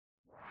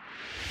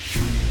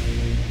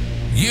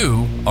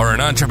you are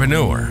an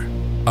entrepreneur,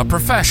 a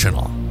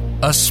professional,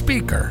 a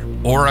speaker,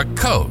 or a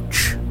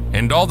coach,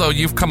 and although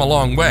you've come a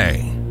long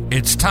way,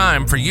 it's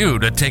time for you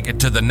to take it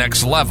to the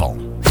next level.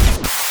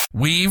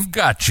 We've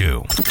got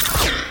you.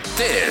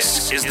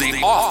 This is the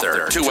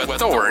Author to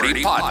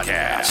Authority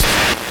podcast.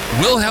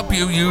 We'll help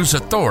you use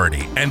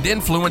authority and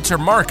influencer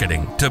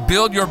marketing to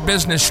build your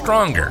business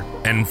stronger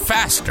and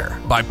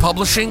faster by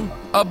publishing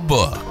a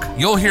book.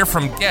 You'll hear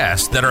from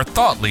guests that are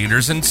thought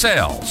leaders in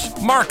sales,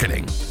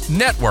 marketing,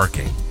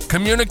 networking,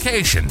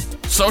 communication,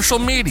 social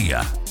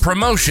media,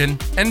 promotion,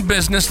 and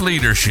business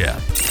leadership.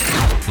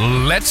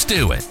 Let's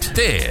do it.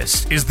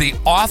 This is the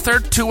Author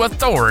to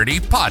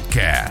Authority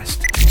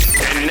podcast.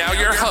 And now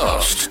your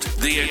host,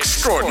 the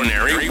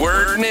extraordinary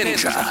word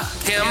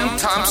ninja, Kim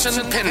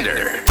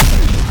Thompson-Pinder.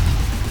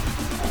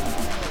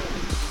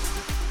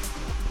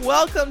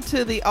 Welcome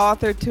to the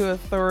Author to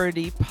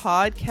Authority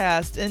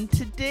podcast. And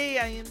today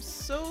I am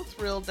so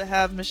thrilled to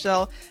have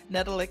Michelle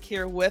Nedelik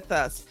here with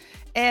us.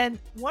 And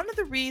one of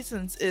the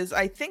reasons is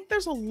I think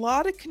there's a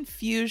lot of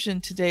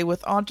confusion today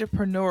with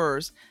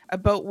entrepreneurs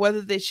about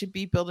whether they should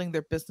be building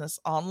their business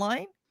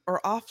online or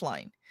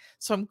offline.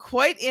 So I'm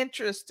quite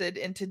interested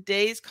in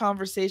today's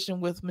conversation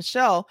with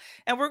Michelle,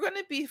 and we're going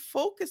to be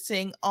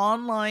focusing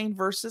online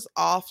versus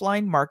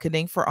offline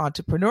marketing for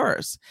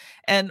entrepreneurs.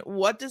 And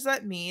what does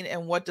that mean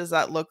and what does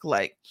that look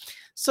like?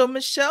 So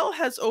Michelle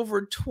has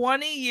over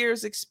 20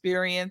 years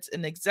experience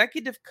in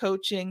executive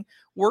coaching,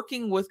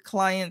 working with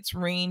clients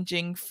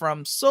ranging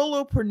from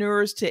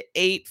solopreneurs to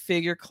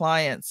 8-figure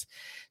clients.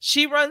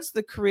 She runs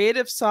the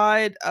creative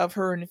side of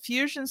her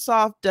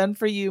Infusionsoft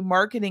done-for-you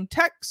marketing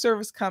tech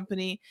service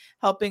company,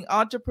 helping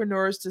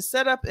entrepreneurs to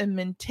set up and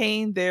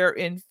maintain their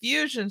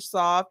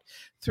Infusionsoft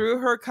through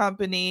her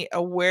company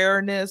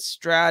Awareness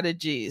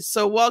Strategies.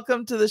 So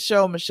welcome to the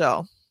show,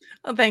 Michelle.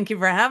 Well, thank you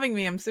for having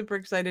me. I'm super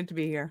excited to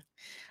be here.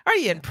 Are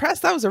you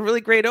impressed? That was a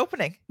really great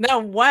opening.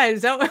 That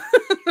was.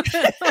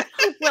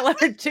 Well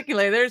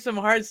articulated. There's some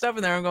hard stuff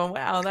in there. I'm going,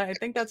 wow, I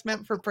think that's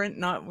meant for print,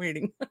 not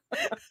reading.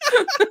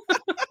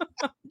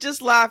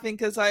 Just laughing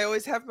because I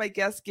always have my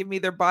guests give me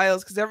their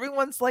bios because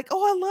everyone's like,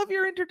 oh, I love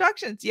your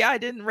introductions. Yeah, I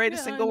didn't write a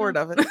single word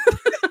of it.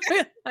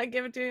 I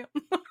give it to you.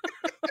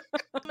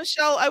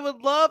 Michelle, I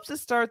would love to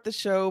start the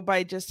show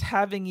by just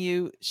having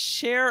you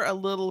share a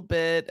little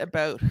bit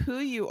about who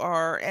you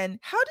are and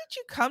how did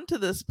you come to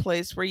this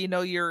place where,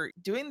 you're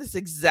doing this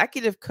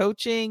executive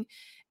coaching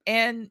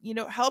and,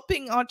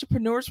 helping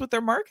entrepreneurs with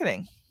their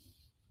marketing.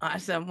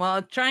 Awesome. Well,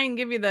 I'll try and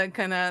give you the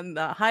kind of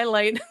the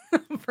highlight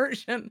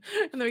version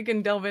and then we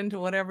can delve into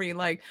whatever you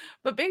like.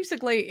 But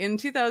basically in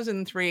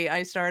 2003,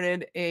 I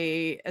started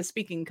a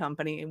speaking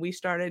company and we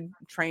started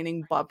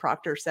training Bob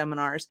Proctor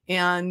seminars,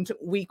 and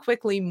we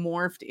quickly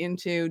morphed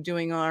into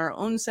doing our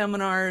own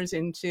seminars,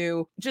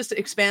 into just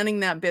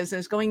expanding that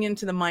business, going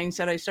into the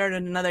mindset. I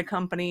started another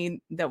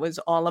company that was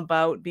all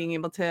about being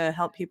able to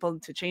help people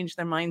to change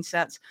their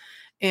mindsets.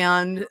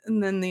 And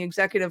then the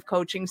executive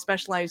coaching,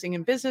 specializing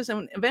in business.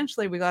 And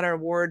eventually we got our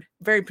award,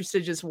 very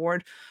prestigious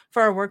award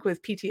for our work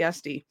with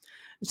PTSD.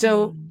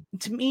 So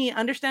to me,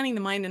 understanding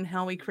the mind and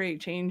how we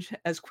create change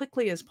as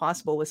quickly as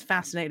possible was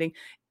fascinating.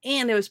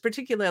 And it was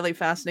particularly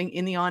fascinating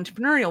in the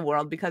entrepreneurial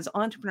world because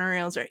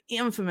entrepreneurs are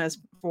infamous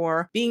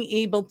for being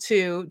able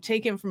to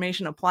take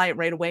information, apply it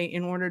right away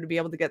in order to be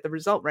able to get the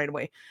result right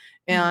away.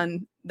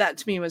 And that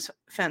to me was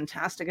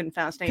fantastic and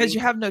fascinating. Because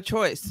you have no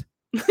choice.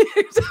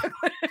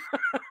 Exactly.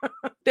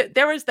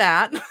 There was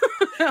that.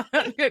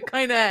 It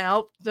kind of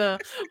helped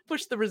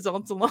push the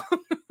results along.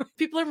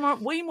 People are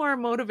way more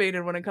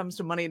motivated when it comes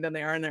to money than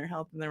they are in their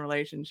health and their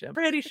relationship.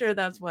 Pretty sure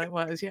that's what it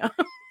was. Yeah.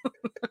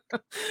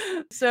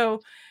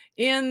 So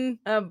in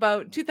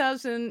about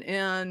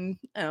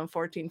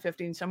 2014,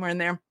 15, somewhere in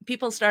there,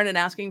 people started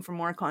asking for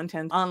more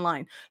content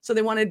online. So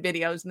they wanted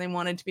videos and they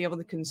wanted to be able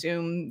to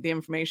consume the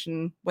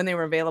information when they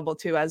were available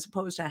to, as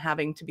opposed to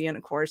having to be in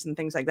a course and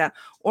things like that,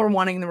 or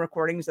wanting the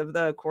recordings of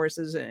the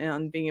courses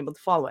and being able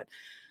to follow it.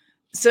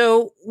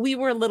 So we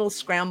were a little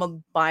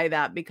scrambled by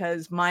that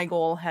because my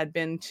goal had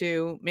been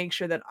to make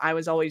sure that I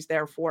was always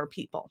there for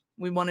people.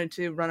 We wanted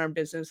to run our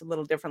business a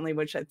little differently,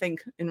 which I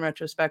think in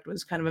retrospect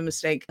was kind of a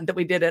mistake, that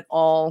we did it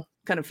all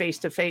kind of face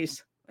to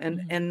face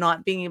and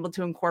not being able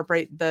to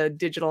incorporate the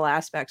digital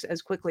aspects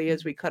as quickly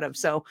as we could have.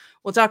 So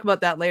we'll talk about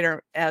that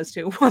later as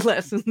to what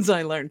lessons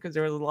I learned, because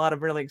there was a lot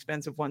of really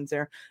expensive ones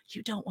there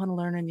you don't want to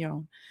learn on your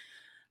own.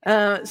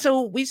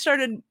 So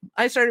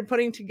I started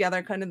putting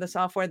together kind of the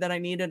software that I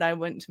needed. I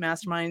went to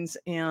masterminds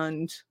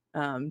and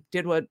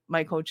did what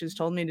my coaches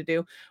told me to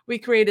do. We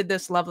created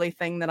this lovely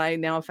thing that I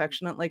now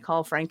affectionately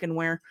call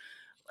Frankenware.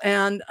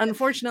 And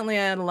unfortunately,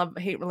 I had a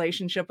love-hate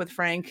relationship with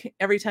Frank.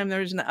 Every time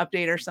there was an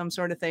update or some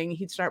sort of thing,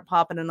 he'd start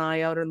popping an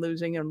eye out or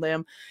losing a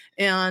limb.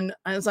 And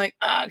I was like,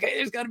 okay,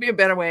 there's got to be a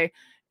better way.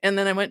 And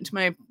then I went to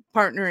my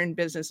partner in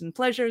business and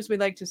pleasures, we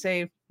like to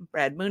say,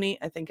 Brad Mooney.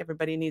 I think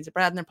everybody needs a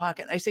Brad in their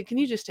pocket. I said, can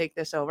you just take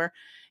this over?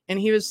 And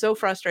he was so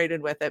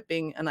frustrated with it,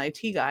 being an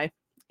IT guy.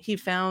 He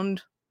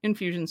found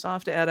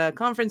Infusionsoft at a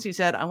conference. He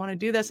said, I want to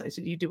do this. I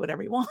said, you do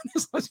whatever you want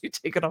as long as you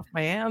take it off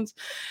my hands.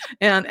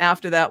 And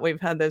after that,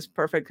 we've had this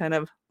perfect kind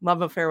of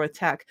love affair with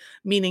tech,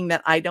 meaning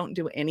that I don't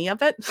do any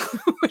of it,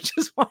 which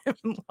is why I'm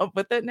in love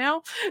with it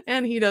now.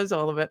 And he does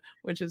all of it,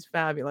 which is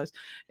fabulous.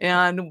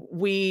 And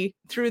we,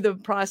 through the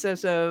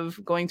process of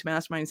going to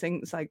masterminds,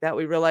 things like that,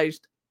 we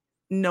realized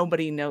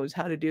nobody knows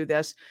how to do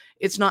this.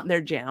 It's not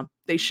their jam.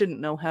 They shouldn't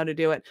know how to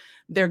do it.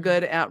 They're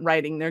good at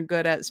writing. They're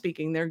good at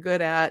speaking. They're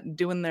good at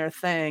doing their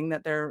thing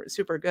that they're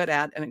super good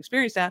at and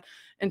experienced at.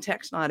 And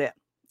tech's not it.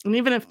 And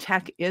even if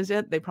tech is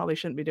it, they probably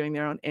shouldn't be doing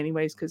their own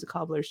anyways, because the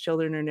cobbler's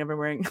children are never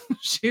wearing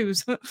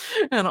shoes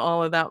and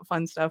all of that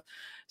fun stuff.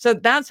 So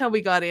that's how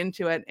we got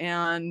into it.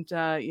 And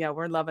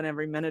we're loving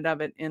every minute of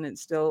it. And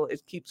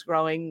it keeps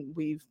growing.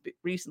 We've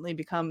recently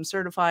become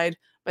certified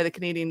by the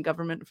Canadian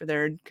government for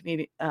their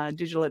Canadian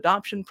digital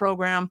adoption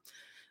program,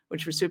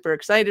 which we're super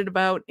excited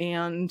about.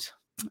 And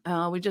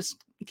we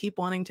just keep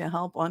wanting to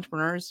help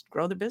entrepreneurs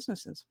grow their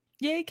businesses.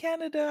 Yay,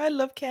 Canada. I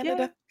love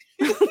Canada.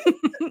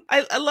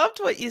 I loved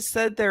what you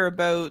said there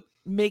about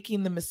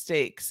making the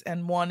mistakes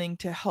and wanting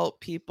to help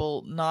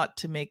people not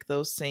to make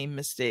those same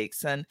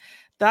mistakes. And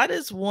that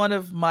is one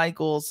of my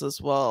goals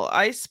as well.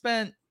 I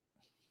spent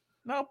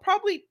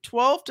probably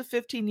 12 to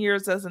 15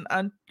 years as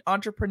an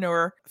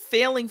entrepreneur,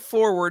 failing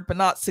forward, but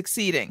not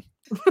succeeding.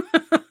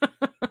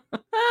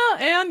 Well,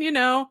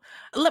 and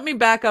let me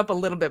back up a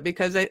little bit,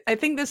 because I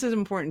think this is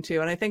important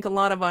too. And I think a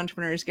lot of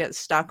entrepreneurs get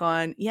stuck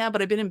on,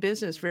 but I've been in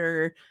business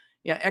for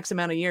X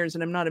amount of years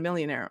and I'm not a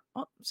millionaire.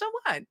 Well, so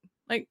what?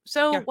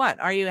 What?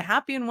 Are you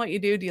happy in what you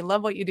do? Do you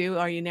love what you do?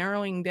 Are you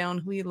narrowing down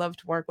who you love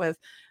to work with,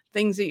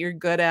 things that you're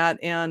good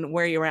at, and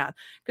where you're at?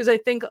 Because I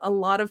think a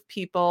lot of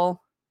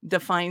people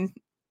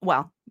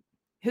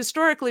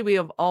historically, we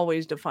have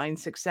always defined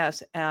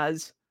success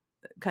as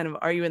kind of,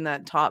 are you in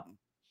that top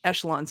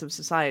echelons of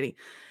society?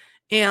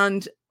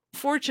 And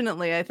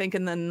fortunately, I think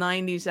in the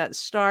 90s, that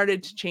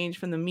started to change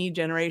from the me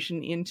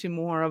generation into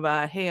more of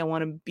a, hey, I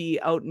want to be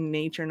out in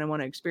nature and I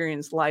want to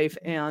experience life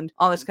and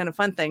all this kind of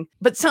fun thing.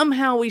 But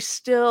somehow we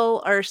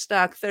still are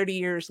stuck 30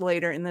 years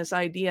later in this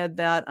idea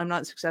that I'm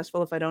not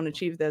successful if I don't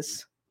achieve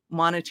this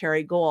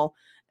monetary goal.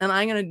 And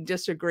I'm going to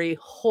disagree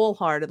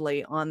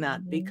wholeheartedly on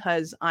that,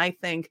 because I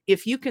think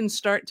if you can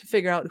start to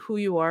figure out who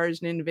you are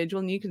as an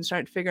individual, and you can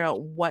start to figure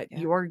out what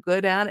you're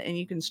good at, and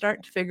you can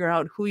start to figure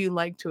out who you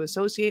like to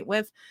associate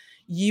with,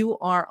 you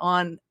are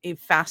on a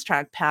fast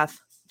track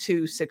path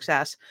to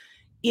success.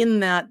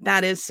 In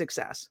that is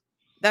success.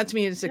 That to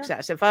me is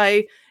success. If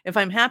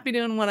I'm happy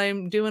doing what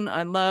I'm doing,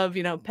 I love,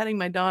 petting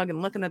my dog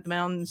and looking at the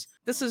mountains.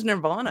 This is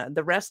nirvana.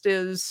 The rest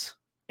is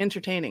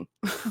entertaining.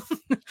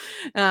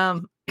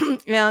 And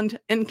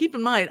keep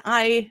in mind,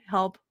 I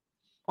help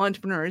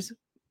entrepreneurs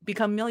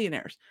become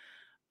millionaires.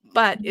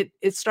 But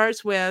it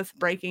starts with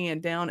breaking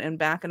it down and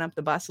backing up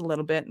the bus a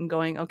little bit and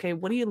going, okay,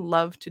 what do you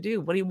love to do?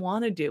 What do you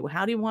want to do?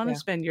 How do you want to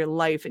spend your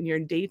life and your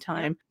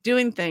daytime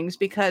doing things?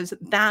 Because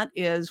that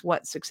is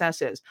what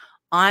success is.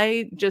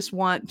 I just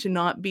want to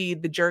not be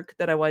the jerk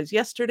that I was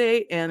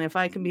yesterday. And if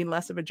I can be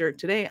less of a jerk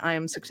today, I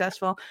am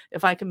successful.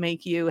 If I can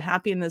make you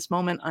happy in this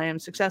moment, I am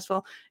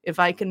successful. If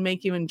I can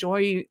make you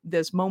enjoy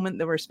this moment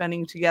that we're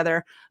spending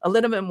together a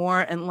little bit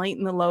more and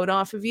lighten the load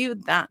off of you,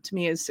 that to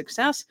me is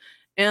success.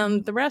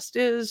 And the rest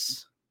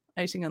is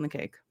icing on the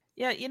cake.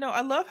 Yeah,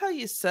 I love how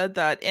you said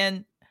that.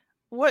 And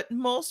what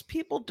most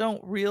people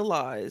don't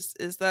realize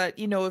is that,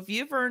 if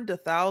you've earned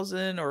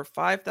 $1,000 or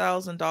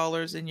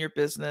 $5,000 in your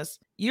business,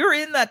 you're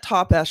in that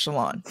top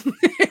echelon.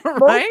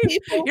 Right?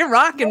 You're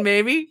rocking,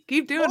 baby.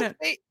 Keep doing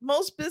it.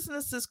 Most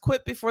businesses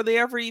quit before they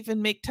ever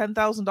even make $10,000.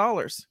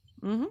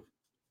 Mm-hmm.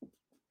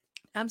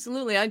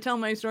 Absolutely. I tell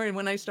my story.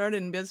 When I started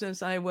in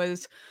business, I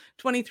was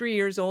 23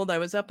 years old. I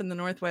was up in the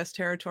Northwest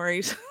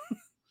Territories.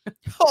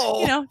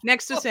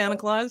 Next to Santa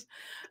Claus.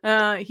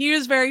 He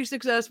was very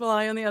successful.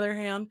 I, on the other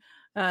hand,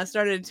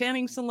 started a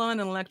tanning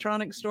salon, an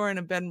electronics store, and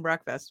a bed and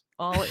breakfast,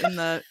 all in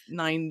the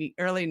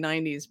early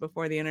 90s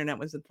before the internet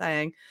was a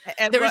thing.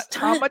 And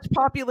how much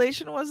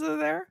population was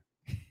there?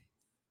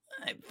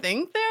 I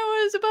think there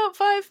was about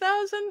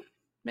 5,000,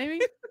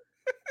 maybe.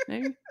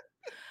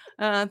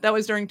 That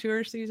was during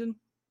tourist season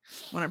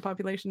when our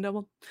population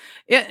doubled.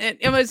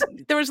 There was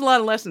a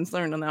lot of lessons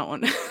learned on that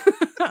one.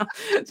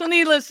 So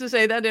needless to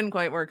say, that didn't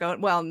quite work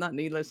out. Well, not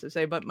needless to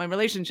say, but my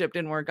relationship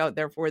didn't work out.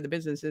 Therefore, the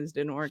businesses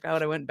didn't work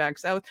out. I went back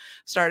south,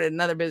 started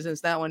another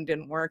business. That one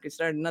didn't work. I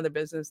started another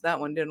business. That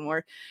one didn't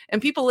work.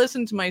 And people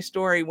listen to my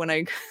story when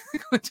I go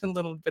into a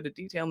little bit of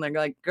detail, and they're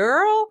like,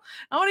 girl,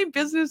 how many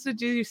businesses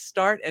did you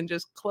start and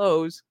just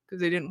close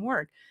because they didn't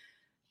work?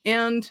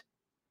 And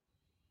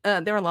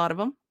there are a lot of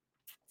them.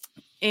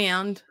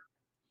 And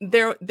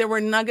there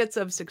were nuggets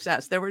of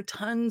success. There were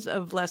tons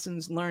of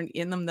lessons learned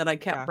in them that I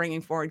kept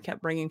bringing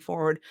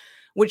forward,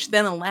 which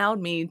then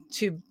allowed me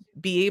to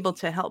be able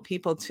to help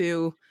people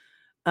to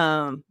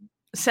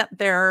set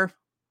their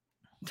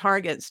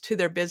targets to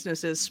their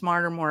businesses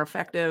smarter, more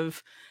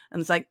effective. And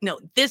it's like, no,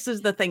 this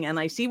is the thing. And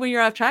I see where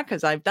you're off track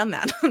because I've done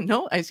that.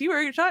 No, I see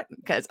where you're track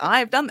because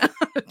I've done that.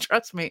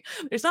 Trust me.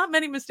 There's not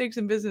many mistakes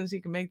in business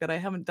you can make that I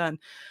haven't done.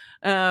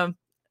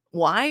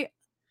 Why?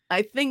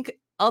 I think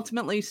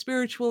ultimately,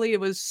 spiritually, it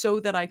was so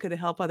that I could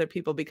help other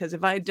people, because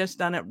if I had just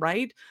done it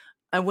right,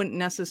 I wouldn't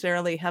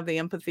necessarily have the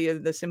empathy or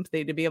the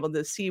sympathy to be able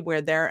to see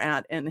where they're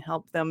at and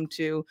help them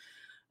to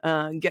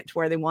get to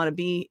where they want to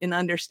be, in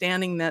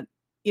understanding that,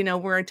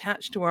 we're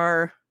attached to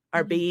our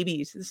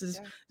babies. This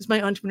is my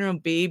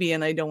entrepreneurial baby,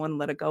 and I don't want to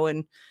let it go.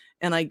 And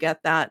I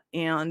get that.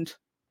 And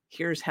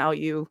here's how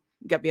you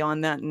get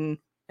beyond that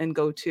and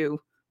go to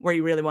where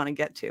you really want to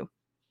get to,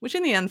 which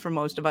in the end for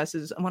most of us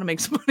is, I want to make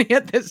some money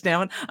at this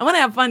now. And I want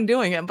to have fun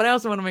doing it, but I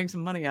also want to make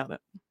some money out of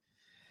it.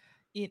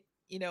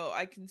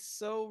 I can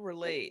so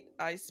relate.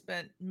 I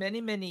spent many,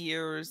 many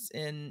years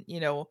in,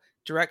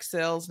 direct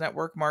sales,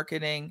 network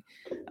marketing,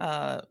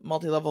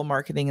 multi-level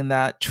marketing, and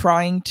that,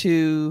 trying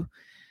to,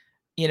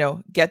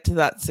 get to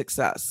that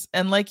success.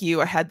 And like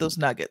you, I had those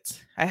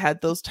nuggets. I had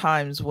those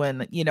times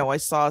when, I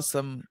saw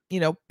some,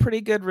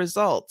 pretty good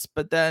results,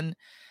 but then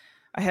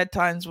I had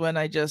times when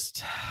I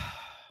just,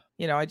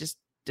 I just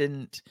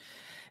didn't.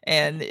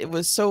 And it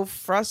was so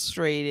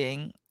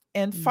frustrating.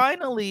 And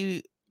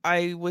finally,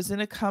 I was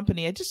in a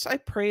company. I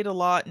prayed a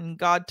lot, and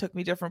God took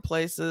me different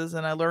places,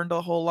 and I learned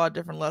a whole lot of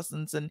different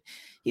lessons. And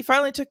he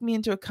finally took me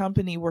into a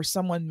company where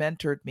someone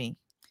mentored me.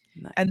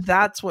 Nice. And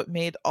that's what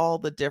made all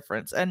the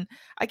difference. And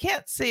I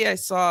can't say I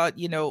saw,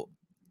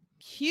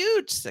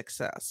 huge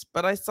success,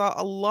 but I saw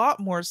a lot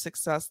more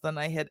success than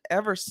I had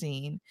ever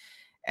seen.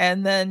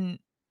 And then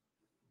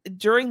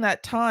during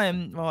that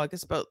time, well, I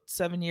guess about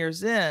 7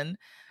 years in,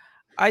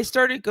 I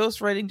started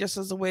ghostwriting just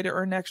as a way to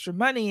earn extra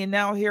money. And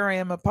now here I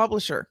am, a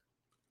publisher.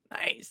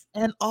 Nice.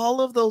 And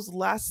all of those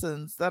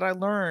lessons that I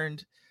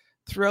learned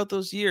throughout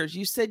those years,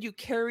 you said you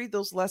carried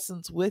those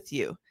lessons with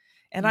you.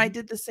 And I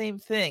did the same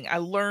thing. I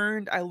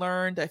learned, I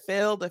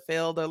failed, I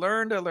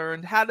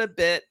learned, had a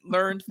bit,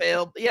 learned,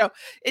 failed.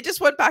 It just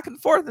went back and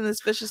forth in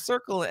this vicious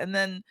circle. And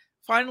then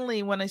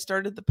finally, when I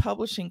started the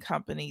publishing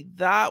company,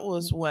 that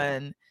was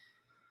when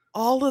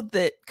all of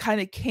that kind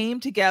of came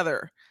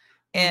together.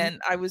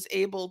 And I was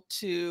able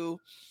to,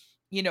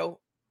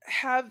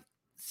 have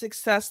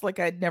success like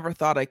I'd never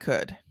thought I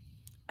could.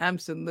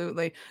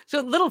 Absolutely.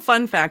 So, little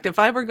fun fact, if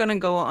I were going to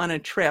go on a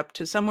trip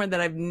to somewhere that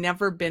I've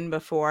never been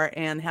before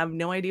and have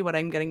no idea what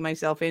I'm getting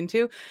myself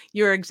into,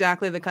 you're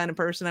exactly the kind of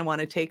person I want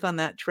to take on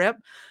that trip,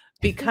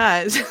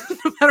 because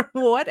no matter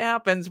what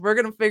happens, we're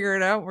going to figure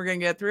it out. We're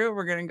going to get through it.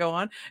 We're going to go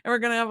on, and we're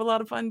going to have a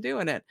lot of fun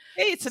doing it.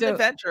 Hey, it's an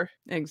adventure.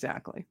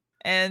 Exactly.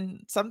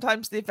 And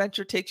sometimes the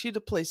adventure takes you to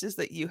places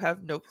that you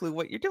have no clue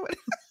what you're doing.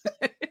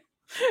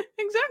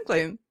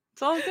 Exactly.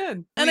 It's all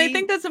good. And I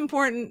think that's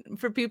important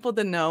for people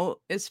to know,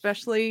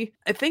 especially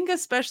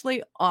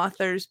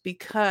authors,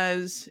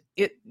 because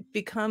it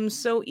becomes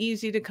so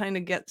easy to kind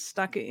of get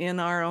stuck in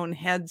our own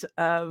heads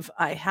of,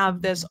 I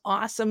have this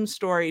awesome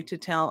story to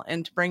tell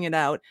and to bring it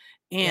out.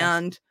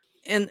 And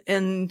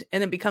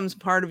it becomes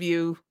part of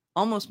you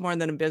almost more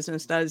than a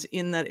business does,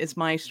 in that it's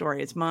my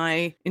story. It's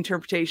my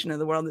interpretation of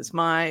the world. It's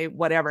my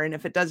whatever. And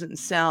if it doesn't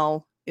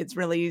sell, it's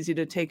really easy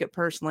to take it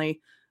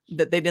personally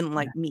that they didn't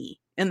like me.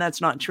 And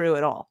that's not true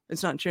at all.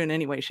 It's not true in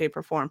any way, shape,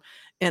 or form.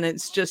 And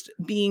it's just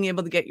being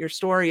able to get your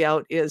story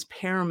out is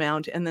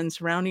paramount. And then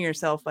surrounding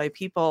yourself by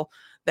people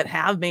that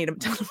have made a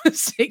ton of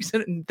mistakes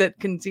and that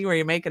can see where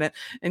you're making it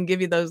and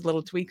give you those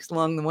little tweaks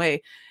along the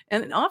way.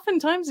 And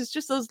oftentimes it's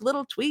just those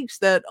little tweaks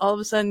that all of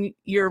a sudden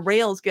your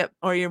wheels get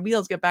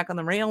back on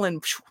the rail,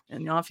 and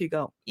off you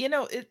go.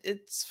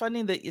 It's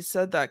funny that you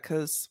said that,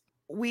 because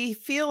we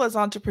feel as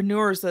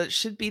entrepreneurs that it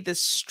should be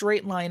this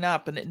straight line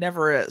up, and it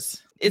never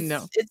is.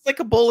 It's like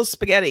a bowl of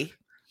spaghetti.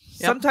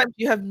 Yep. Sometimes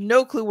you have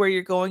no clue where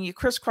you're going. You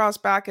crisscross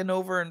back and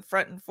over and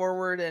front and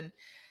forward, and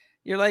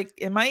you're like,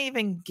 am I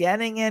even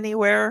getting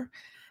anywhere?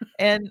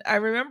 And I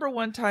remember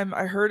one time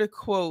I heard a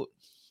quote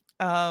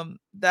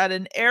that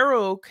an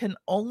arrow can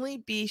only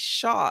be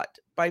shot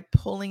by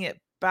pulling it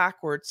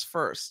backwards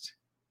first.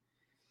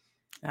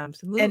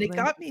 Absolutely. And it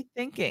got me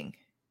thinking.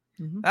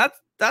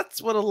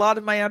 That's what a lot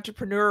of my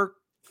entrepreneur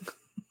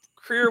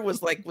career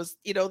was like, was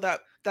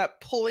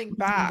that pulling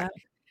back.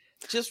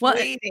 Just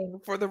waiting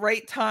for the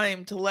right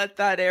time to let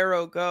that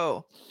arrow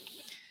go.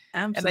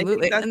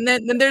 Absolutely. And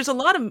then there's a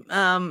lot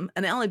of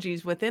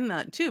analogies within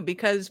that too,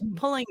 because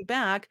pulling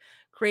back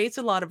creates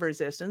a lot of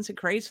resistance. It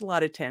creates a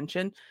lot of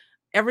tension.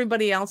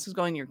 Everybody else is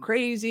going, you're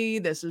crazy.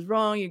 This is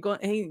wrong. You're going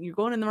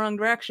in the wrong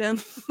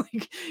direction.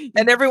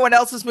 And everyone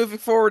else is moving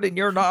forward and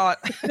you're not.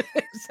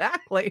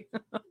 Exactly.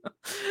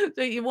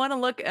 So you want to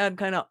look at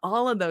kind of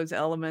all of those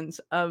elements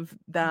of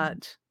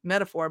that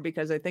metaphor,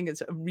 because I think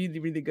it's a really,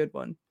 really good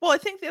one. Well, I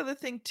think the other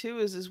thing too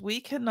is we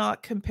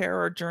cannot compare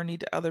our journey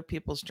to other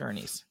people's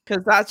journeys,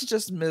 because that's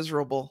just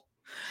miserable.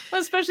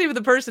 Well, especially if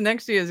the person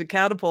next to you is a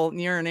catapult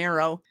and you're an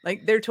arrow,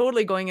 like they're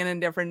totally going in a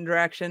different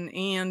direction,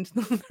 and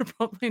they're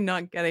probably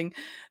not getting,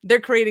 they're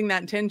creating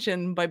that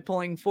tension by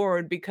pulling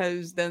forward,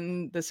 because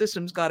then the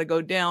system's got to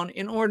go down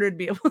in order to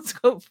be able to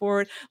go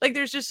forward. Like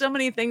there's just so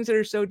many things that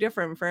are so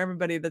different for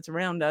everybody that's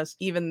around us,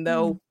 even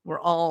though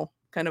we're all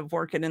kind of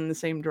working in the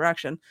same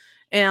direction.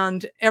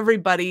 And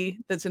everybody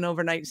that's an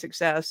overnight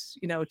success,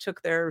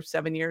 took their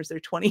 7 years, their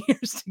 20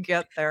 years to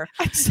get there.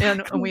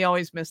 Exactly. And we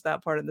always miss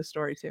that part of the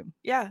story too.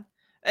 Yeah.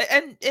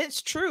 And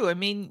it's true. I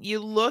mean, you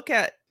look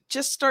at,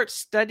 just start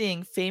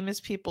studying famous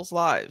people's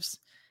lives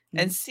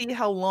and see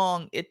how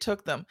long it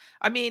took them.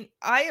 I mean,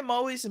 I am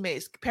always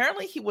amazed.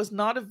 Apparently, he was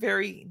not a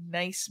very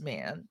nice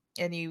man,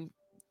 and he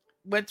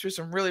went through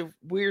some really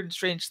weird and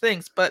strange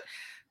things. But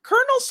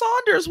Colonel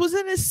Saunders was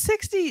in his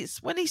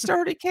 60s when he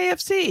started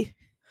KFC,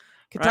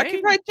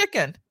 Kentucky Fried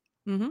Chicken.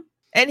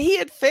 And he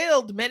had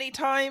failed many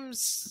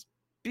times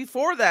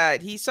before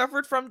that. He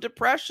suffered from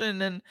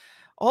depression and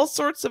all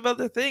sorts of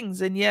other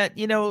things. And yet,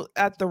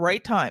 at the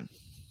right time.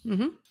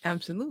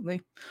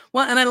 Absolutely.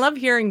 Well, and I love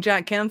hearing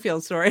Jack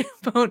Canfield's story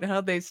about how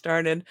they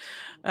started.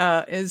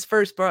 His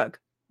first book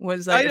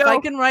was like, if I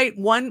can write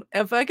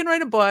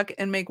a book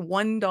and make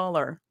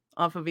 $1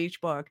 off of each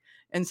book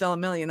and sell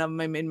 1 million of them,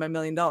 I made my $1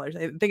 million.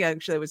 I think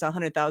actually it was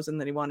 100,000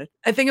 that he wanted.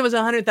 I think it was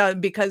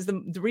 100,000 because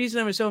the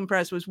reason I was so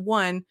impressed was,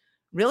 one,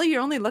 really,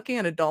 you're only looking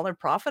at $1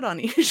 profit on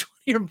each one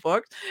of your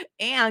books,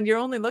 and you're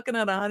only looking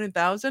at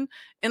 100,000.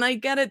 And I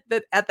get it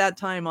that at that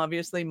time,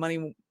 obviously,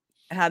 money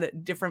had a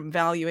different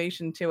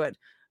valuation to it,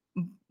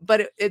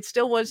 but it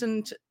still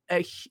wasn't,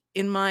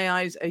 in my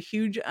eyes, a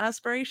huge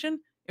aspiration.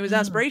 It was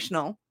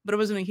aspirational, but it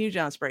wasn't a huge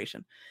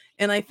aspiration.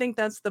 And I think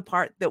that's the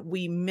part that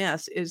we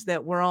miss, is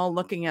that we're all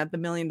looking at the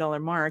 $1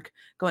 million mark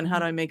going, how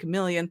do I make 1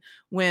 million?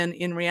 When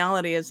in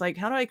reality, it's like,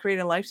 how do I create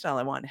a lifestyle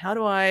I want? How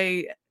do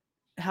I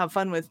have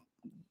fun with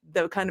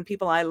the kind of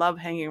people I love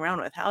hanging around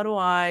with? How do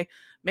I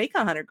make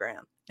 100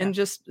 grand? And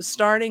just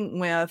starting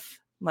with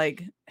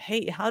like,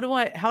 hey, how do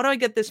I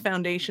get this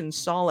foundation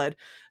solid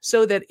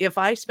so that if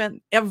I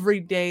spent every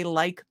day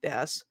like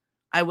this,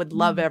 I would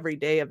love every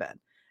day of it,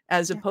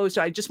 as opposed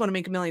to, I just want to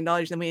make $1 million.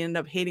 Then we end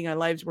up hating our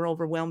lives. We're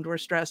overwhelmed. We're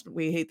stressed.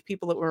 We hate the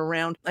people that we're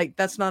around. Like,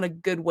 that's not a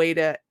good way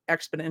to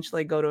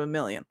exponentially go to 1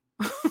 million.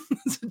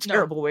 It's a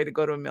terrible way to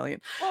go to 1 million.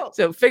 Well,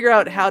 so figure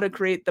out how to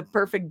create the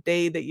perfect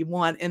day that you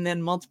want, and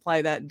then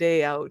multiply that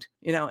day out,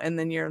 and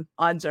then your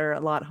odds are a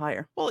lot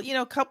higher. Well,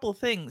 a couple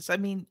things. I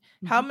mean,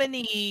 how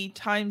many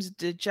times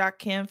did Jack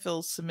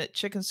Canfield submit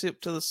Chicken Soup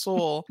to the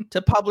Soul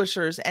to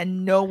publishers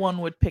and no one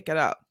would pick it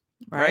up?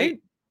 Right.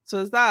 So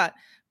is that.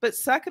 But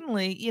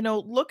secondly,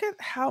 look at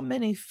how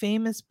many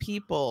famous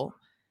people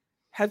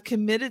have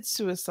committed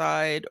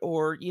suicide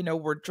or,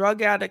 were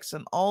drug addicts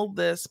and all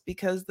this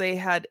because they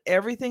had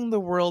everything the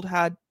world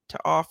had to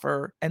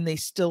offer and they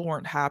still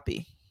weren't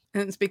happy.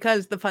 And it's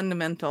because the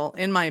fundamental,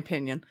 in my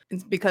opinion,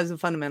 it's because the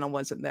fundamental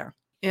wasn't there.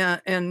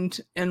 Yeah.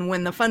 And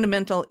when the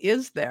fundamental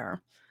is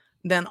there,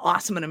 then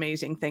awesome and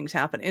amazing things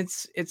happen.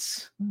 It's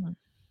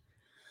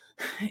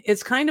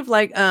kind of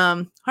like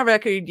Harv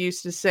Eker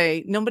used to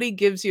say, nobody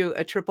gives you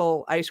a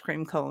triple ice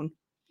cream cone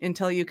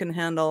until you can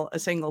handle a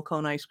single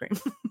cone ice cream.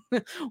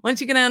 Once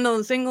you can handle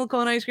a single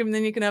cone ice cream,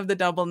 then you can have the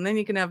double, and then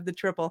you can have the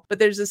triple. But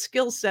there's a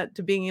skill set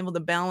to being able to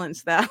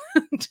balance that,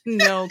 to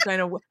know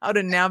kind of how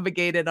to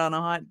navigate it on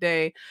a hot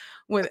day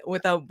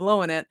without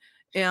blowing it.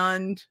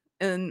 And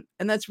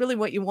that's really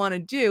what you want to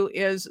do,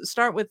 is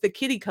start with the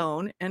kiddie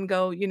cone and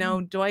go,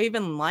 do I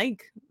even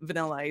like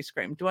vanilla ice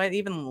cream? Do I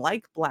even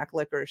like black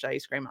licorice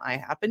ice cream? I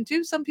happen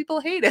to. Some people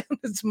hate it.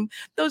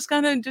 Those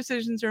kind of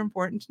decisions are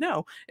important to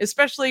know,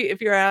 especially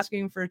if you're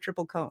asking for a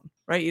triple cone,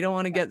 right? You don't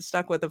want to get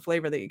stuck with a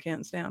flavor that you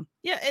can't stand.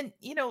 Yeah. And,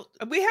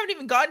 we haven't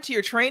even gotten to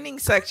your training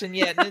section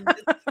yet. And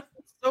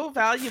it's so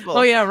valuable.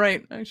 Oh, yeah,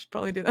 right. I should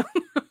probably do that.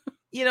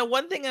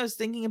 One thing I was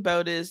thinking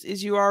about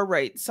is you are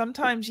right.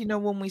 Sometimes,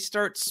 when we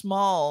start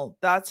small,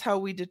 that's how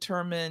we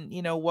determine,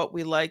 what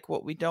we like,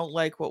 what we don't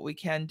like, what we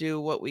can do,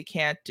 what we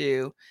can't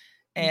do.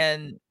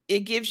 And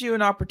it gives you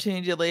an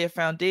opportunity to lay a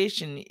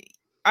foundation.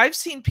 I've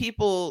seen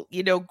people,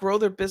 grow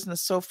their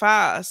business so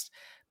fast,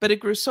 but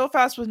it grew so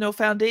fast with no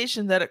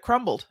foundation that it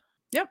crumbled.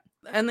 Yep.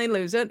 And they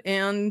lose it.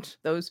 And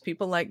those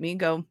people like me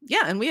go,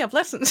 yeah, and we have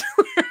lessons.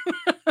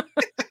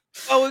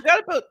 Oh, we've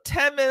got about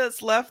 10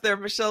 minutes left there,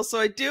 Michelle. So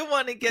I do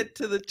want to get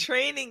to the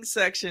training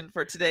section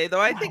for today, though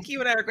I think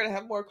you and I are going to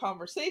have more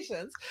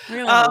conversations. We're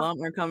going to have a lot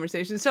more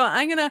conversations. So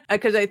I'm going to,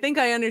 because I think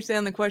I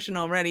understand the question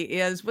already,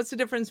 is what's the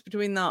difference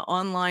between the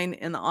online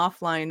and the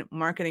offline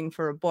marketing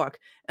for a book?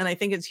 And I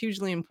think it's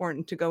hugely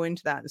important to go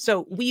into that.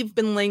 So we've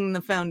been laying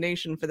the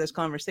foundation for this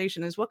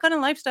conversation, is what kind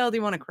of lifestyle do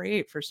you want to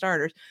create, for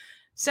starters?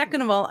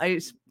 Second of all, I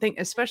think,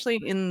 especially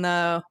in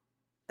the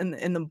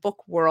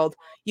book world,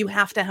 you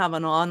have to have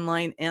an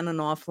online and an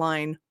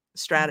offline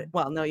strategy.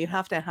 Well, no, you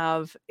have to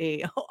have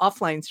a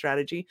offline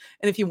strategy.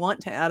 And if you want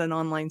to add an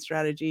online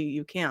strategy,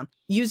 you can.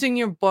 Using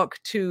your book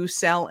to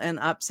sell and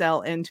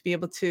upsell and to be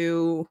able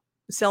to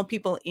sell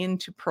people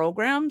into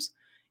programs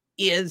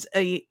is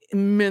a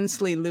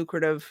immensely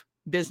lucrative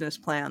business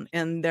plan.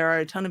 And there are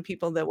a ton of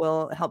people that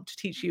will help to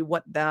teach you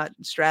what that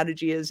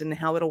strategy is and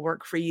how it'll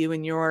work for you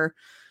in your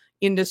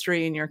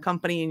industry and your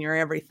company and your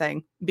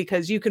everything,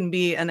 because you can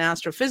be an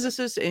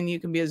astrophysicist and you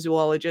can be a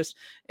zoologist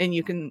and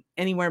you can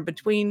anywhere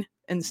between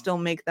and still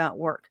make that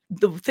work.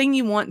 The thing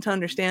you want to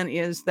understand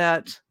is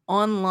that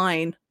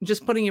online,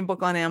 just putting your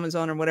book on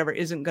Amazon or whatever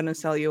isn't going to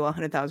sell you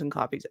 100,000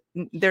 copies.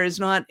 There is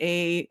not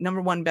a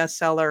 #1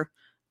 bestseller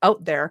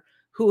out there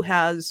who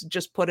has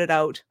just put it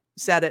out,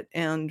 said it,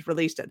 and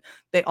released it.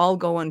 They all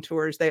go on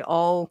tours. They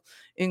all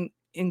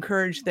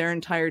encourage their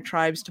entire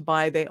tribes to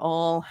buy. They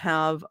all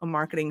have a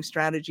marketing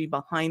strategy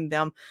behind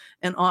them,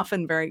 and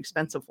often very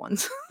expensive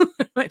ones.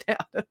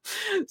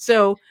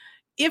 So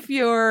if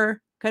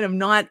you're kind of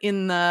not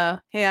in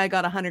the, hey, I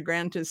got 100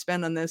 grand to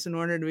spend on this in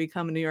order to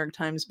become a New York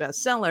Times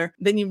bestseller,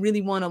 then you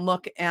really want to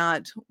look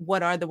at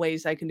what are the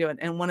ways I can do it.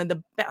 And one of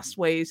the best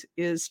ways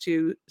is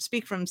to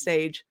speak from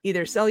stage,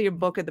 either sell your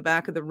book at the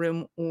back of the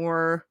room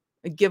or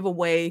give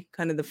away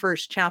kind of the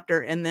first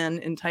chapter and then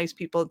entice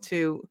people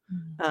to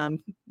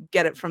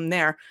get it from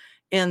there.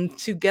 And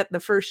to get the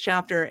first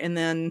chapter and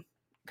then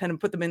kind of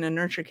put them in a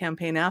nurture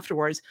campaign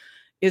afterwards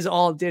is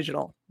all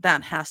digital.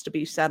 That has to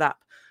be set up.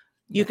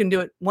 You can do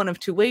it one of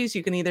two ways.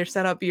 You can either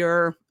set up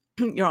your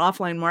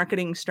offline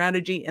marketing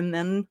strategy and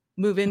then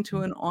move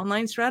into an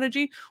online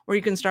strategy, or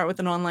you can start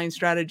with an online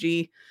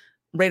strategy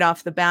right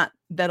off the bat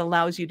that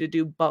allows you to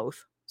do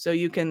both. So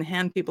you can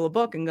hand people a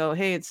book and go,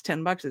 hey, it's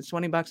 $10, it's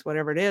 $20,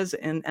 whatever it is,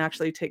 and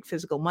actually take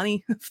physical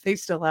money if they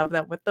still have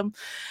that with them.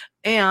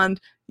 And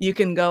you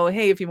can go,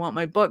 hey, if you want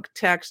my book,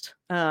 text,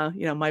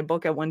 my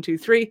book at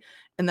 123.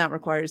 And that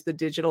requires the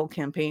digital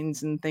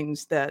campaigns and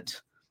things that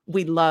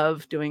we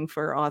love doing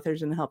for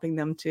authors and helping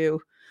them to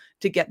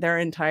get their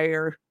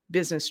entire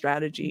business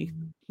strategy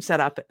set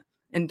up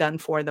and done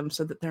for them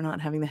so that they're not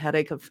having the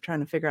headache of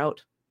trying to figure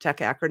out tech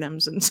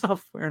acronyms and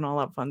software and all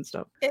that fun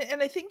stuff.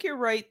 And I think you're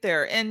right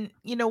there. And,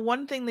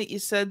 one thing that you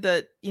said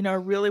that, I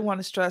really want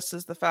to stress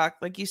is the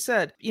fact, like you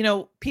said,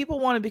 people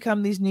want to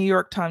become these New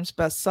York Times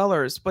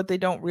bestsellers. What they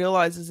don't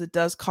realize is it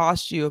does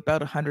cost you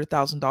about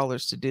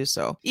 $100,000 to do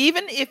so.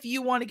 Even if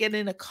you want to get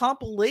in a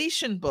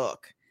compilation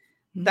book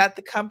that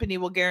the company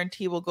will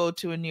guarantee will go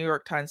to a New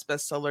York Times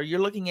bestseller, you're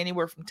looking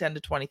anywhere from $10,000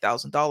 to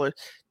 $20,000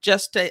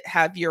 just to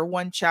have your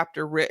one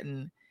chapter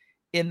written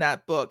in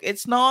that book.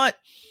 It's not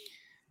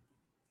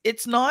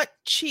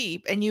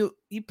cheap, and you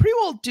pretty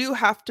well do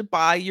have to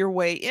buy your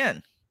way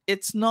in.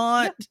 It's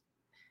not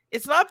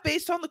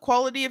based on the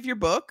quality of your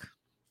book.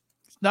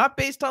 It's not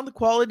based on the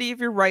quality of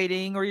your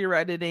writing or your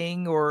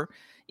editing or,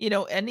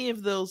 any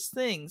of those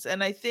things.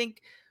 And I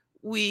think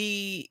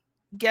we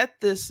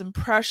get this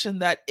impression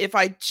that if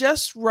I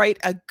just write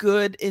a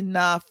good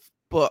enough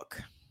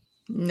book.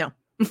 No.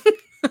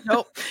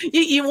 Nope.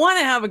 You want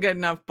to have a good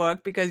enough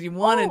book because you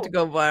want it to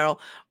go viral,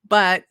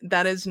 but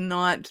that is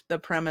not the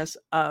premise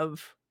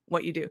of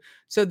what you do.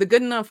 So the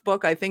good enough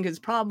book, I think, is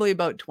probably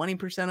about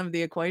 20% of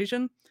the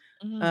equation.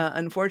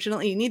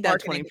 Unfortunately, you need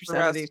that Marketing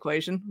 20% of the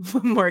equation.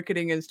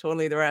 Marketing is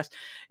totally the rest.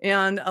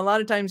 And a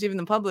lot of times, even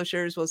the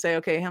publishers will say,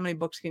 okay, how many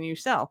books can you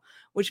sell?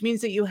 Which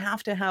means that you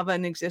have to have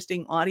an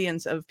existing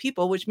audience of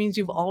people, which means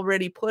you've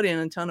already put in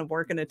a ton of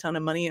work and a ton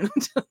of money and a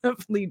ton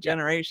of lead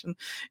generation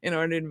in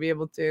order to be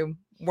able to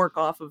work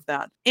off of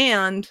that.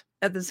 And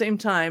at the same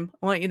time,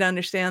 I want you to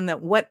understand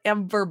that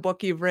whatever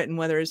book you've written,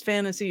 whether it's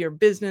fantasy or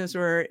business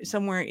or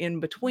somewhere in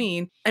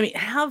between,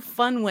 have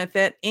fun with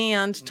it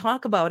and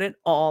talk about it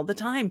all the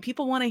time.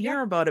 People want to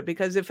hear about it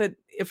because if it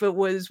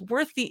was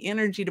worth the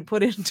energy to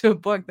put into a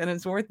book, then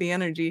it's worth the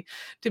energy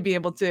to be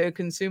able to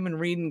consume and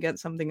read and get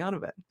something out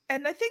of it.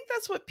 And I think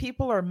that's what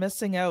people are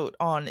missing out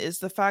on is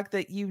the fact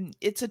that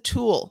it's a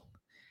tool.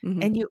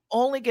 And you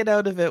only get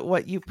out of it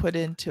what you put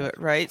into it,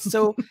 right?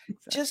 So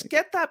just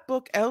get that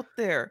book out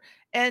there.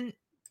 And,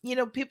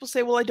 people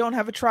say, well, I don't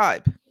have a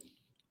tribe.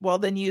 Well,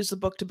 then use the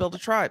book to build a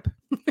tribe.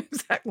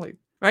 Exactly.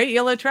 Right?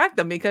 You'll attract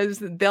them because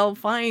they'll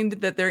find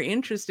that they're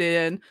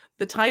interested in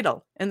the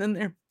title and then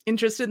they're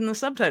interested in the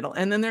subtitle.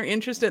 And then they're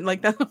interested,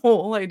 like that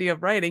whole idea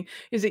of writing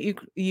is that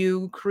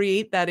you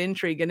create that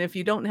intrigue. And if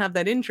you don't have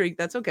that intrigue,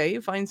 that's okay.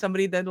 You find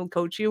somebody that'll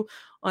coach you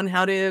on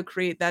how to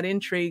create that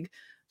intrigue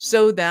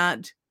so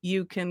that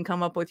you can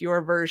come up with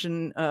your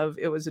version of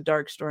it was a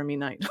dark, stormy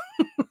night.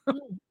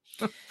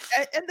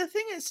 And the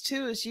thing is,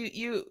 too, is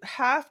you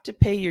have to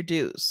pay your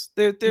dues.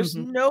 There's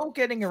no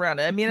getting around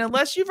it.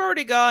 Unless you've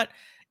already got,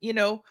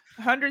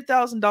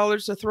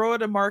 $100,000 to throw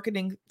at a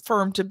marketing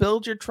firm to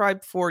build your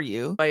tribe for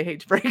you. I hate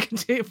to break it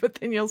to you, but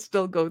then you'll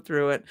still go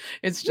through it.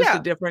 It's just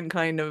a different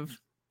kind of,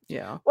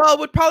 Well, it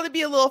would probably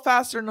be a little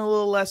faster and a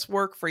little less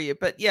work for you.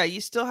 But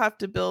you still have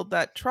to build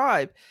that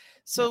tribe.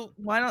 So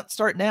why not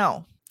start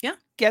now? Yeah.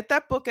 Get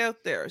that book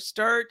out there.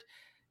 Start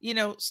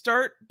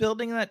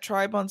building that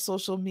tribe on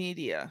social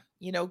media.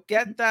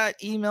 Get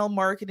that email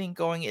marketing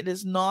going. It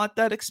is not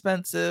that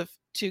expensive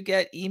to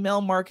get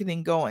email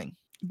marketing going.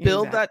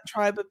 Build Exactly. that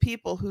tribe of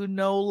people who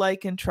know,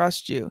 like, and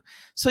trust you.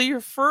 So your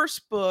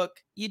first book,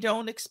 you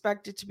don't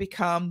expect it to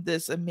become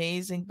this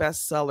amazing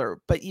bestseller,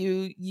 but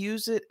you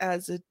use it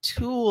as a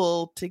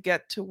tool to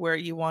get to where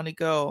you want to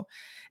go.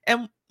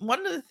 And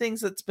one of the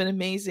things that's been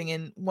amazing,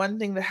 and one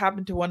thing that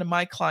happened to one of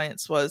my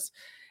clients was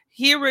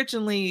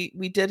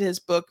we did his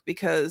book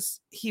because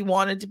he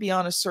wanted to be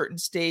on a certain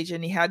stage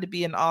and he had to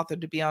be an author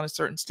to be on a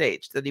certain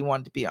stage that he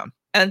wanted to be on.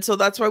 And so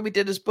that's why we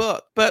did his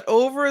book. But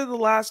over the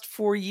last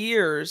 4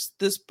 years,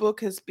 this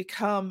book has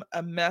become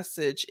a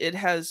message. It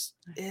has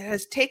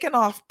taken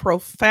off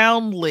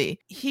profoundly.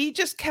 He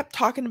just kept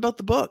talking about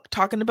the book,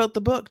 talking about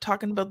the book,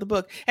 talking about the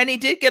book. And he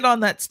did get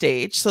on that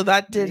stage, so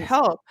that did Right.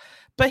 help.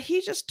 But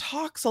he just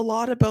talks a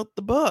lot about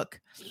the book.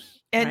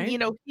 And,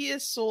 Right. he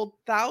has sold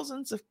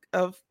thousands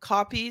of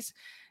copies.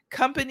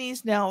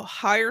 Companies now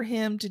hire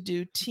him to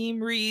do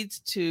team reads,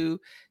 to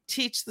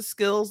teach the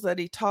skills that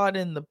he taught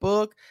in the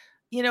book.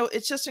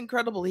 It's just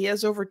incredible. He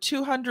has over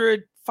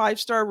 200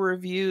 5-star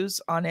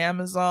reviews on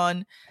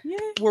Amazon. Yeah.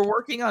 We're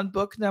working on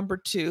book number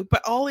 2,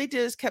 but all he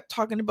did is kept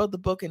talking about the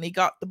book, and he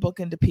got the book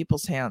into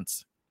people's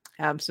hands.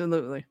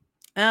 Absolutely.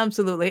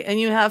 Absolutely. And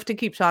you have to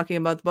keep talking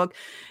about the book.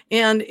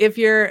 And if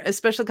you're a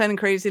special kind of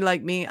crazy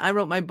like me, I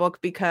wrote my book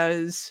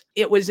because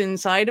it was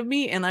inside of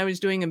me and I was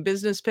doing a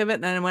business pivot.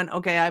 And I went,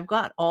 okay, I've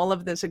got all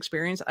of this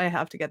experience. I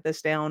have to get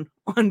this down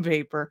on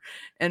paper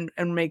and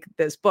make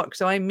this book.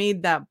 So I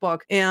made that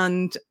book.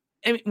 And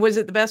was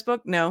it the best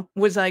book? No.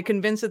 Was I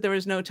convinced that there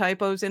was no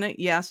typos in it?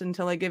 Yes,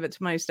 until I gave it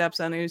to my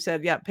stepson who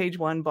said, yeah, page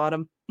 1,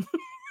 bottom.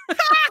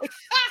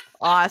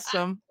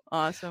 Awesome.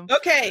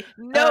 Okay,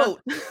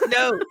 note.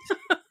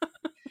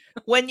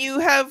 When you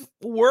have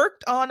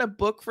worked on a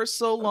book for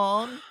so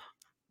long,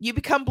 you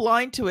become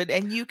blind to it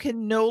and you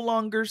can no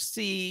longer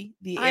see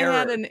the error. I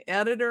had an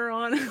editor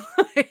on it.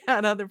 I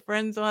had other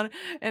friends on it,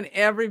 and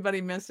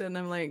everybody missed it. And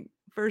I'm like,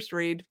 first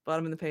read,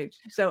 bottom of the page.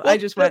 So I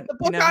just went, the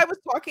book I was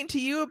talking to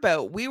you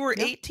about, we were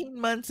 18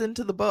 months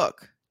into the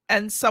book,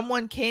 and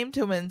someone came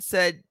to him and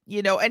said,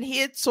 and he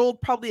had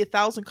sold probably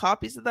 1,000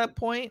 copies at that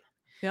point.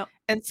 Yep.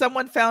 And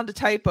someone found a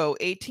typo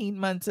 18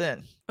 months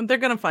in. And they're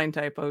going to find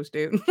typos,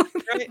 dude.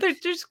 Right?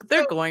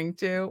 they're going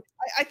to.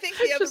 I think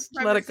the other just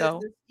let it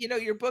go.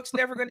 Is, your book's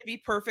never going to be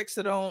perfect.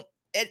 So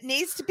it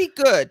needs to be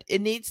good.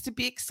 It needs to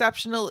be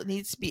exceptional. It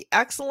needs to be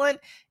excellent.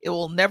 It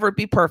will never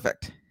be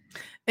perfect.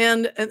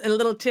 And a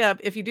little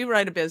tip, if you do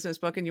write a business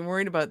book and you're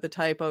worried about the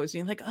typos, and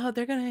you're like, oh,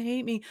 they're going to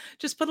hate me,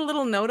 just put a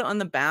little note on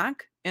the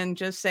back and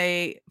just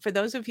say, for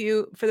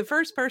the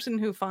first person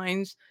who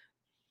finds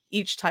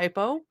each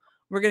typo,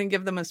 we're going to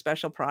give them a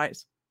special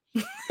prize.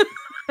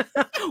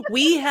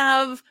 We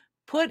have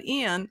put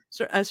in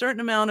a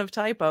certain amount of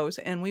typos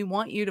and we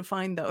want you to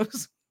find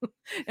those.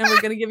 And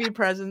we're going to give you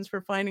presents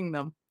for finding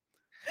them.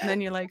 And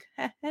then you're like,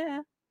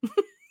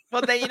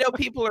 Well, then,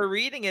 people are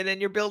reading it and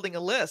you're building a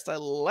list. I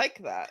like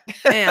that.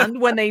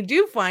 And when they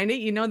do find it,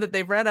 you know that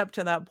they've read up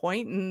to that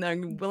point and they're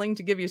willing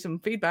to give you some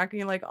feedback. And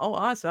you're like, oh,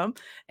 awesome.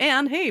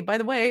 And hey, by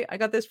the way, I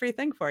got this free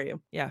thing for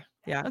you. Yeah.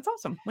 That's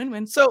awesome.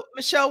 Win-win. So,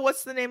 Michelle,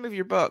 what's the name of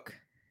your book?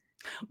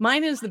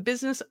 Mine is The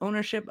Business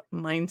Ownership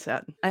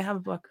Mindset. I have a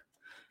book.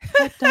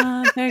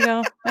 There you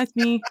go. That's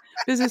me.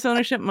 Business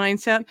Ownership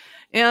Mindset.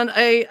 And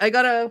I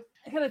got a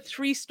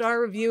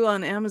 3-star review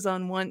on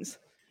Amazon once.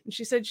 And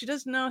she said she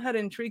doesn't know how to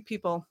intrigue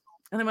people.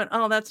 And I went,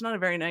 oh, that's not a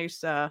very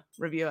nice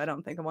review. I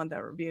don't think I want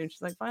that review. And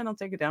she's like, fine, I'll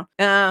take it down.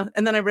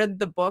 And then I read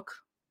the book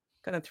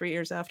kind of 3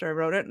 years after I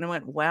wrote it. And I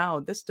went, wow,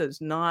 this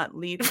does not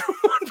lead from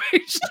one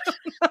page to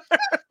another.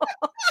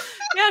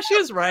 Yeah, she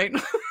was right.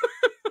 Of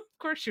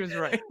course she was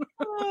right.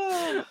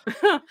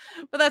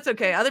 But that's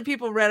okay. Other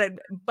people read it.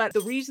 But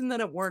the reason that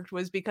it worked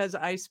was because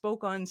I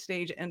spoke on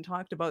stage and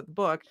talked about the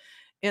book.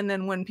 And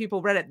then when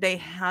people read it, they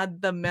had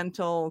the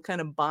mental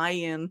kind of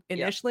buy-in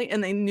initially,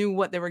 and they knew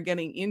what they were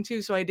getting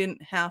into. So I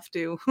didn't have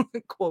to,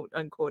 quote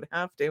unquote,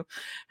 have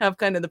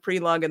kind of the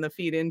prelogue and the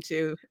feed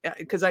into,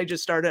 because I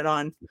just started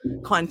on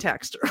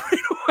context right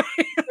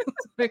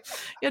away.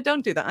 Yeah,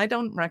 don't do that. I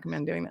don't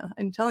recommend doing that.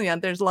 I'm telling you,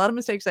 there's a lot of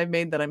mistakes I've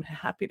made that I'm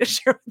happy to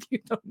share with you.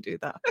 Don't do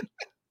that.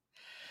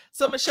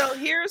 So, Michelle,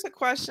 here's a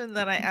question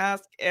that I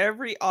ask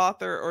every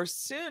author or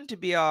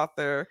soon-to-be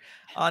author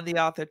on the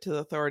Author to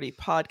Authority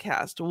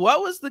podcast.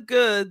 What was the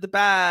good, the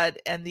bad,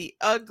 and the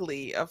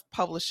ugly of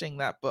publishing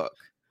that book?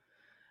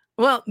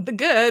 Well, the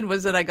good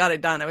was that I got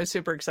it done. I was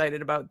super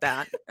excited about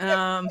that.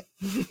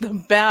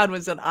 The bad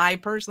was that I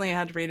personally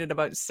had to read it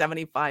about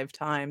 75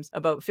 times,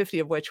 about 50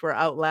 of which were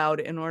out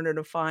loud in order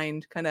to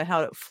find kind of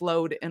how it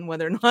flowed and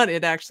whether or not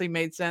it actually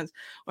made sense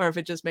or if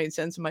it just made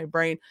sense in my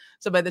brain.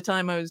 So by the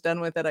time I was done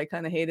with it, I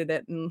kind of hated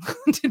it and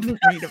didn't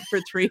read it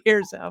for 3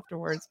 years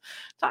afterwards.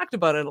 Talked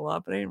about it a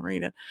lot, but I didn't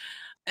read it.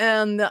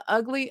 And the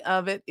ugly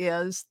of it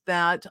is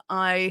that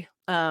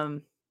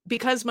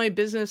because my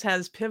business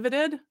has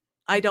pivoted,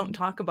 I don't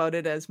talk about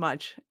it as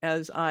much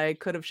as I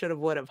could have, should have,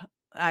 would have.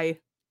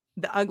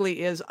 The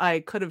ugly is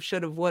I could have,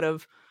 should have, would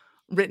have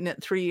written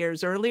it 3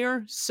 years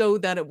earlier so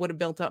that it would have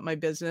built up my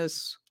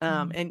business,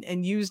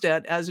 and used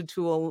it as a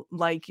tool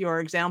like your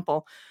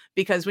example.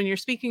 Because when you're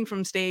speaking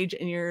from stage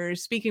and you're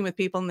speaking with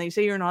people and they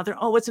say you're an author,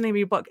 oh, what's the name of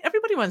your book?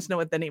 Everybody wants to know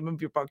what the name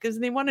of your book is,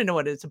 and they want to know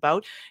what it's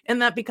about.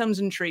 And that becomes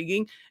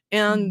intriguing.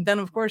 And then,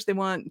 of course, they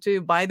want to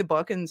buy the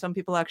book. And some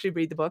people actually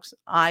read the books.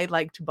 I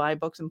like to buy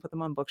books and put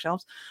them on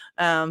bookshelves.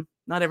 Not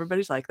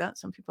everybody's like that.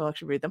 Some people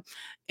actually read them.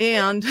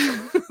 And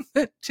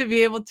to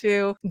be able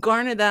to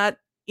garner that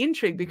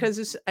intrigue,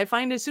 because I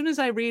find as soon as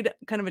I read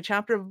kind of a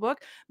chapter of a book,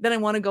 then I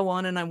want to go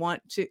on and I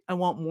want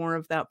more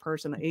of that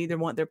person. I either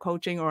want their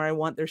coaching, or I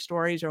want their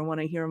stories, or I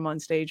want to hear them on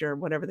stage, or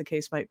whatever the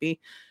case might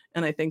be.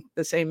 And I think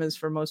the same is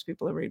for most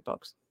people who read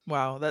books.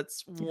 Wow,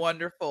 that's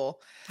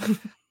wonderful.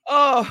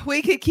 Oh,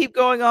 we could keep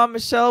going on,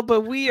 Michelle,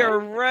 but we are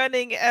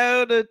running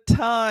out of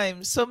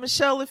time. So,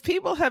 Michelle, if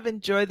people have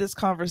enjoyed this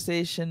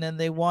conversation and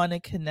they want to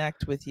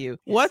connect with you,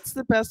 what's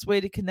the best way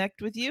to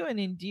connect with you?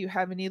 And do you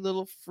have any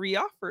little free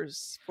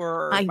offers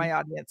for my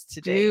audience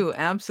today? I do,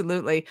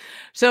 absolutely.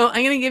 So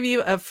I'm going to give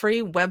you a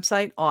free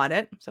website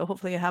audit. So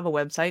hopefully you have a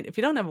website. If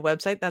you don't have a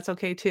website, that's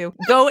okay too.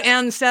 Go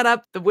and set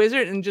up the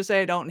wizard and just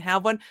say, I don't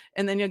have one.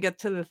 And then you'll get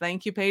to the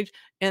thank you page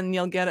and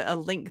you'll get a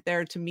link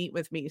there to meet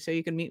with me. So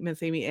you can meet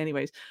with me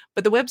anyways.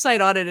 But the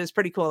website audit is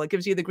pretty cool. It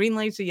gives you the green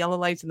lights, the yellow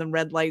lights, and the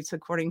red lights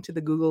according to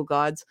the Google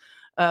gods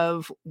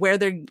of where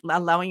they're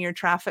allowing your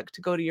traffic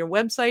to go to your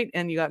website.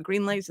 And you got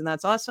green lights, and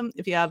that's awesome.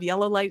 If you have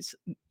yellow lights,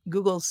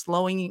 Google's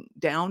slowing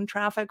down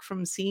traffic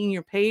from seeing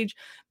your page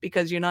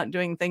because you're not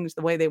doing things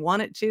the way they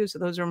want it to. So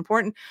those are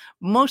important.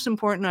 Most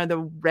important are the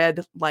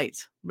red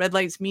lights. Red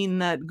lights mean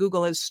that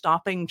Google is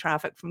stopping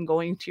traffic from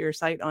going to your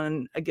site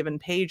on a given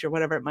page or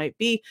whatever it might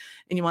be.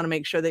 And you want to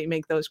make sure that you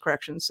make those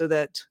corrections so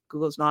that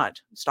Google's not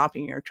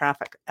stopping your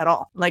traffic at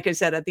all. Like I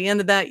said, at the end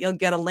of that, you'll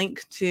get a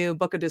link to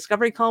book a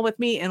discovery call with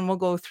me, and we'll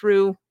go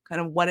through kind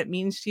of what it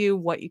means to you,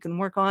 what you can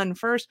work on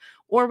first,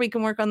 or we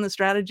can work on the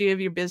strategy of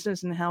your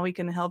business and how we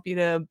can help you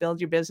to build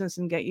your business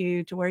and get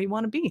you to where you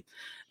want to be.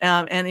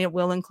 And it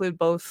will include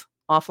both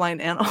offline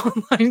and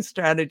online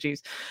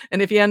strategies.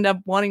 And if you end up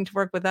wanting to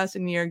work with us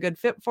and you're a good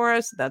fit for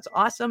us, that's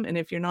awesome. And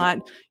if you're not,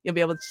 you'll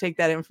be able to take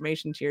that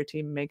information to your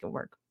team and make it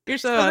work. You're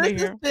so out of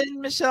this here. has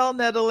been Michelle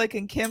Nedelik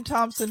and Kim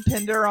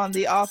Thompson-Pinder on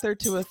the Author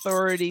to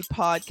Authority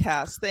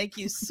podcast. Thank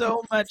you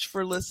so much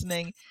for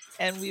listening,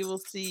 and we will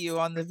see you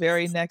on the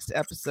very next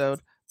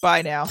episode.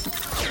 Bye now.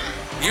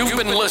 You've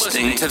been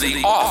listening to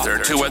the Author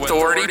to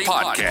Authority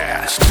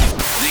podcast.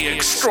 The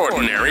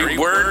extraordinary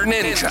word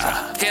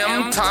ninja,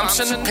 Kim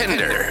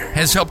Thompson-Pinder,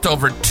 has helped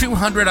over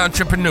 200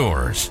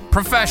 entrepreneurs,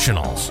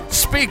 professionals,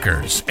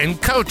 speakers,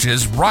 and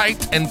coaches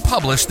write and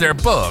publish their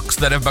books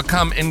that have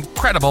become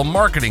incredible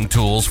marketing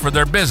tools for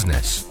their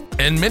business.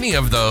 And many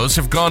of those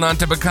have gone on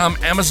to become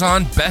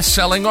Amazon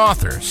best-selling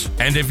authors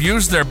and have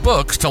used their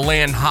books to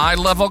land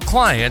high-level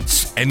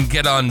clients and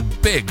get on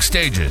big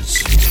stages.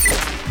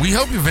 We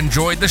hope you've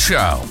enjoyed the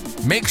show.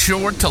 Make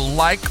sure to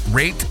like,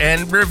 rate,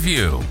 and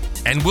review.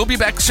 And we'll be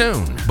back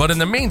soon. But in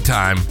the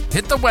meantime,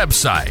 hit the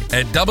website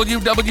at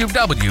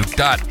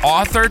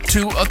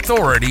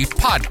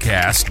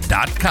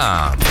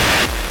www.authortoauthoritypodcast.com.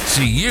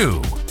 See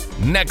you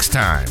next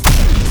time.